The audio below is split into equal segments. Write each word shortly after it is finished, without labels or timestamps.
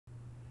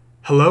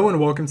Hello and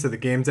welcome to the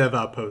GameDev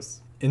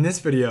Outpost. In this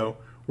video,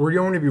 we're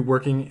going to be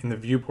working in the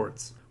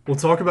viewports. We'll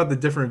talk about the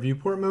different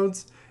viewport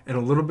modes and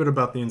a little bit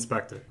about the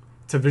inspector.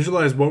 To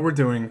visualize what we're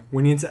doing,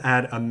 we need to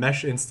add a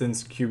mesh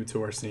instance cube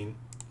to our scene.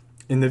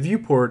 In the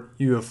viewport,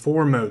 you have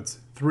 4 modes,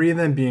 3 of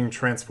them being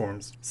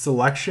transforms: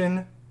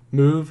 selection,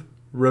 move,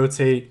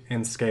 rotate,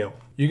 and scale.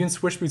 You can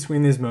switch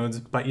between these modes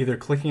by either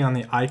clicking on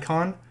the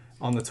icon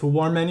on the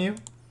toolbar menu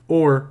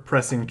or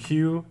pressing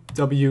Q,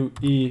 W,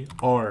 E,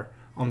 R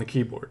on the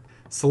keyboard.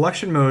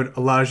 Selection mode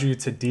allows you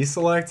to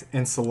deselect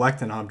and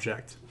select an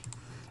object.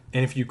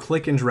 And if you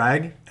click and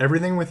drag,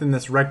 everything within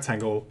this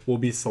rectangle will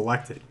be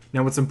selected.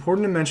 Now what's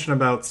important to mention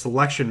about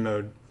selection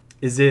mode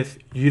is if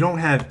you don't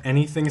have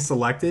anything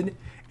selected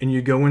and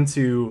you go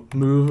into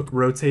move,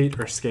 rotate,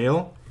 or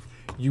scale,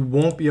 you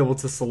won't be able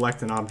to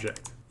select an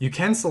object. You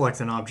can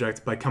select an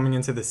object by coming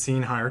into the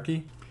scene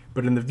hierarchy,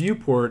 but in the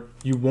viewport,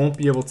 you won't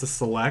be able to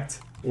select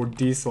or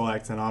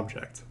deselect an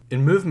object.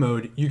 In move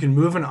mode, you can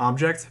move an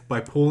object by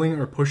pulling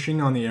or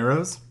pushing on the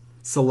arrows,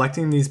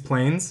 selecting these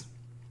planes,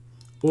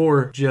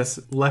 or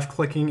just left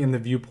clicking in the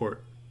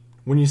viewport.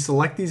 When you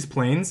select these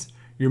planes,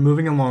 you're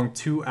moving along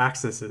 2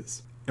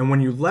 axes. And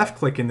when you left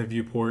click in the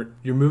viewport,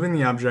 you're moving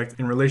the object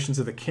in relation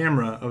to the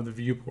camera of the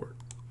viewport.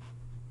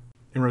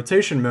 In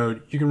rotation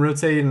mode, you can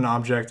rotate an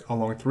object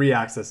along 3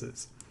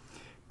 axes: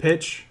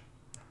 pitch,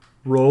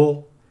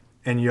 roll,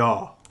 and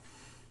yaw.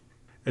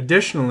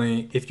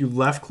 Additionally, if you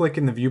left click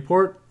in the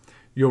viewport,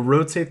 you'll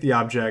rotate the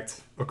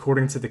object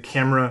according to the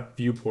camera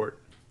viewport.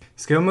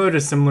 Scale mode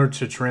is similar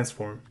to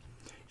transform.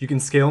 You can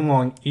scale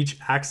along each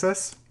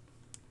axis,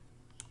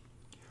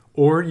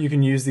 or you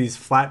can use these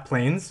flat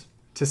planes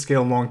to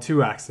scale along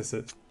 2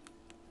 axes.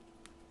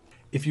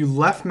 If you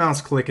left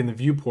mouse click in the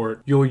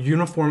viewport, you'll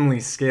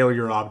uniformly scale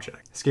your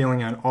object,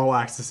 scaling on all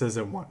axes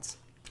at once.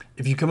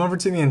 If you come over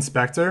to the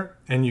inspector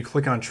and you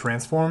click on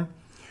transform,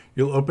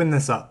 you'll open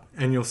this up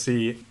and you'll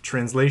see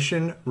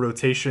translation,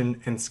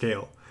 rotation, and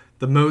scale,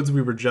 the modes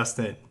we were just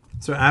in.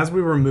 So as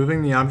we were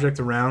moving the object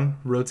around,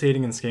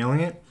 rotating and scaling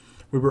it,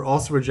 we were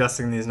also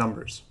adjusting these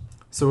numbers.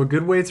 So a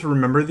good way to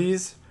remember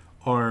these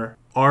are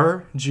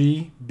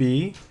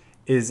RGB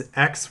is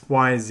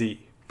XYZ.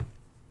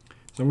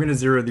 So I'm going to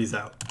zero these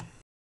out.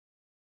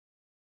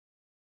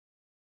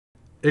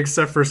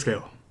 Except for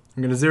scale.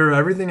 I'm going to zero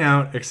everything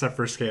out except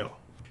for scale.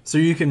 So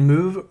you can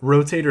move,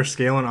 rotate, or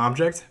scale an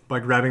object by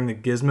grabbing the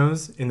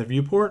gizmos in the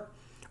viewport,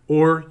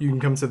 or you can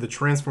come to the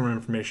transform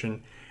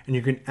information and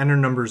you can enter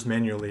numbers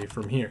manually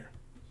from here.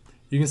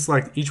 You can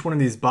select each one of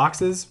these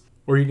boxes,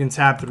 or you can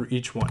tab through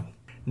each one.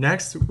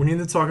 Next, we need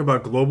to talk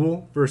about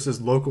global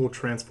versus local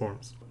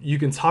transforms. You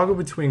can toggle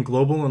between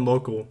global and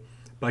local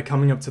by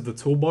coming up to the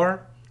toolbar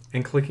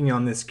and clicking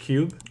on this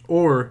cube,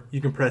 or you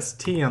can press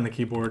T on the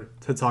keyboard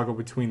to toggle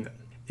between them.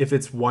 If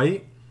it's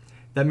white,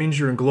 that means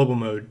you're in global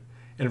mode,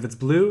 and if it's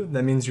blue,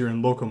 that means you're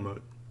in local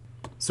mode.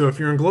 So if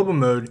you're in global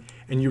mode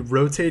and you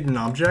rotate an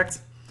object,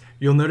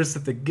 you'll notice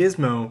that the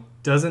gizmo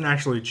doesn't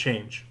actually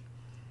change.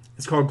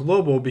 It's called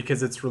global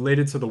because it's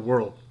related to the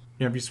world.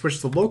 Now if you switch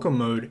to local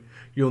mode,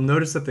 you'll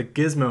notice that the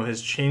gizmo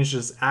has changed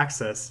its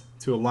axis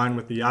to align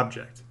with the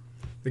object.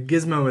 The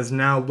gizmo is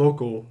now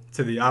local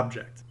to the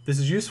object. This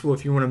is useful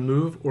if you want to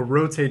move or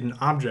rotate an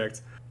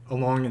object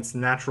along its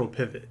natural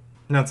pivot.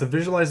 Now to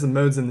visualize the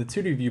modes in the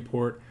 2D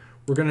viewport,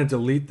 we're going to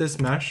delete this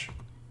mesh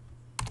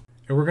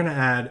and we're going to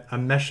add a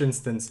mesh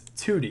instance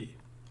 2D.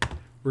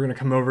 We're going to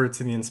come over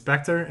to the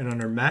inspector and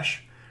under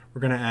mesh,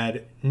 we're going to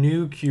add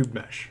new cube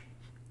mesh.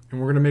 And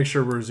we're going to make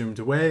sure we're zoomed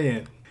way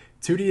in.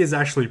 2D is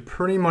actually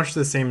pretty much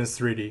the same as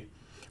 3D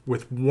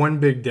with one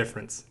big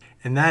difference.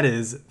 And that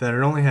is that it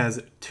only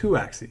has 2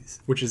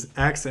 axes, which is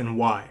X and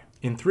Y.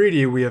 In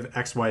 3D, we have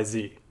X, Y,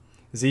 Z,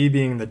 Z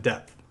being the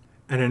depth.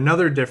 And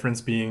another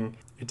difference being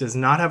it does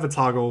not have a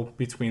toggle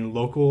between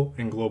local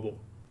and global.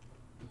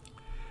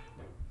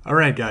 All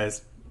right,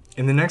 guys.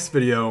 In the next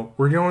video,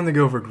 we're going to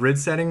go over grid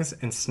settings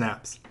and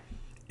snaps.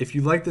 If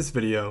you like this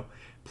video,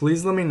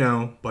 please let me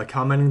know by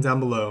commenting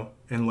down below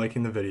and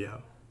liking the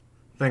video.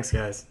 Thanks,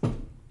 guys.